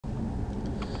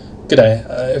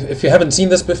G'day. If you haven't seen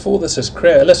this before, this is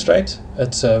Creo Illustrate.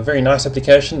 It's a very nice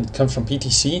application. It comes from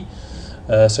PTC.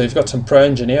 So you've got some Pro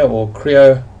Engineer or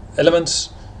Creo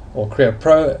Elements or Creo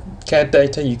Pro CAD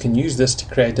data. You can use this to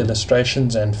create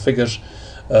illustrations and figures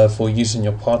for use in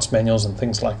your parts manuals and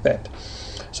things like that.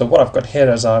 So what I've got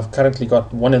here is I've currently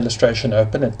got one illustration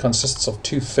open. It consists of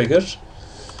two figures.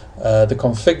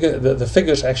 The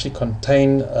figures actually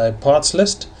contain a parts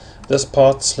list. This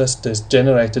parts list is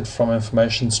generated from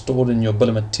information stored in your bill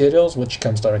of materials, which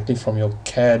comes directly from your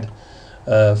CAD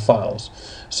files.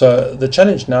 So the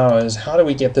challenge now is, how do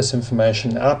we get this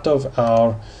information out of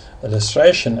our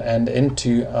illustration and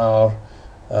into our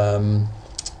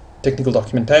technical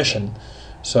documentation,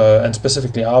 and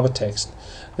specifically Arbor text.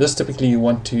 This typically you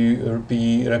want to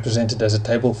be represented as a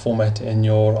table format in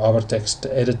your Arbor text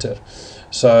editor.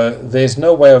 So there's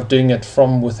no way of doing it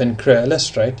from within Creo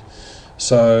Illustrate.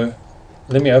 So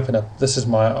let me open up. This is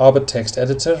my Arbor text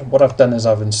editor. What I've done is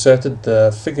I've inserted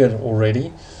the figure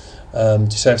already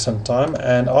to save some time,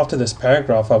 and after this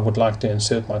paragraph I would like to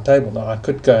insert my table. Now I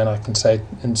could go and I can say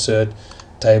insert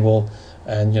table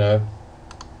and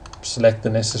select the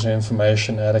necessary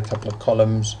information, add a couple of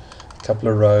columns, a couple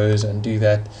of rows, and do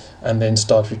that, and then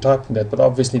start retyping that. But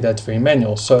obviously that's very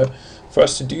manual. So for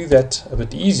us to do that a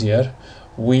bit easier,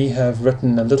 we have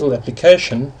written a little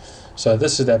application. So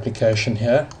this is the application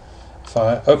here. If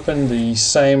I open the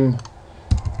same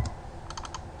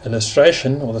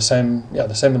illustration, or the same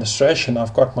illustration,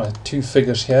 I've got my two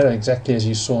figures here exactly as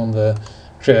you saw in the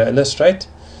Creo Illustrate,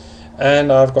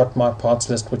 and I've got my parts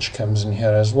list which comes in here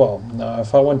as well. Now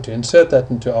if I want to insert that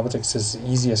into Arbor text, it's as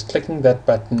easy as clicking that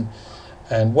button,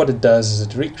 and what it does is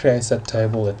it recreates that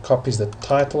table, it copies the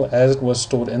title as it was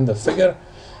stored in the figure,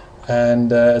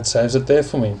 and it saves it there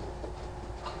for me.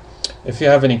 If you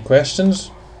have any questions,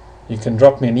 you can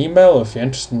drop me an email, or if you're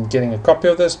interested in getting a copy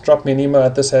of this, drop me an email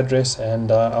at this address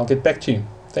and I'll get back to you.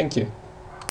 Thank you.